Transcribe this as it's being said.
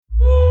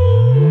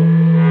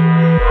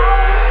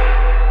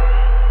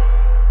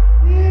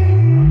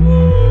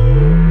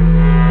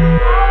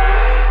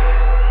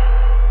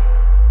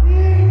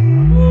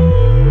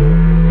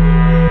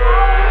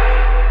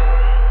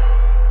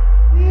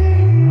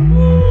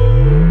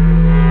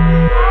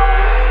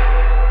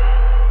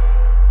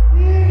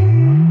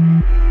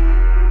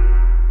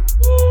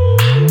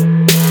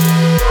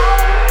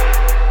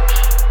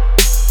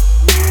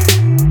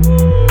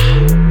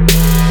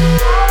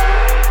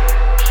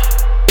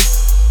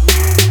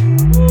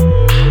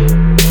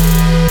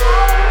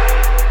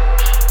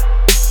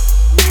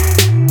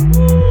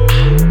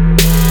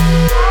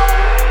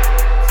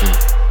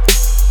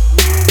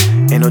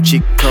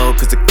cold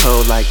cause it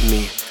cold like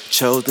me.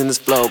 Chosen this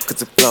flow cause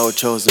the flow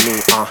chose me.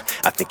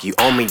 I think you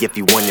own me if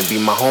you wanna be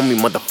my homie.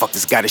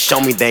 Motherfuckers gotta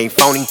show me they ain't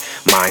phony.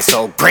 Mine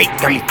so great,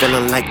 got me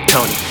feeling like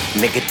Tony.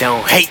 Nigga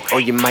don't hate or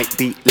you might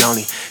be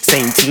lonely.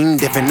 Same team,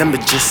 different number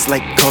just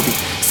like Kobe.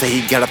 Say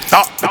he got a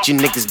thought but you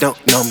niggas don't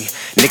know me.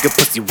 Nigga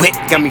pussy wet,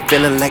 got me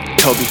feeling like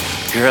Toby.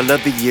 Girl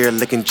of the year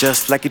looking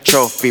just like a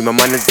trophy. My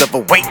mind is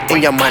overweight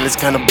and your mind is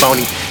kinda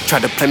bony. Try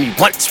to play me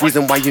once,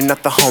 reason why you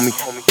not the homie,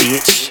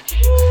 bitch.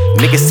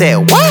 Nigga said,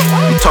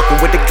 what? You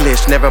talking with a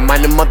glitch. Never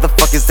mind the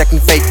motherfuckers acting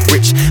fake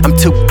rich. I'm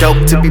too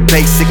dope to be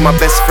basic. My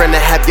best friend to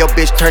have your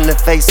bitch turn to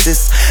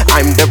faces.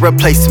 I'm the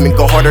replacement.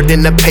 Go harder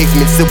than the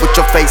pavement. Sit with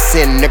your face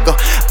in, nigga.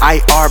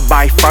 IR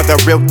by far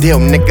the real deal,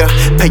 nigga.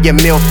 Pay a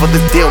meal for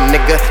the deal,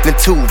 nigga. Then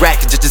 2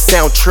 racks just to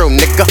sound true,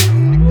 nigga.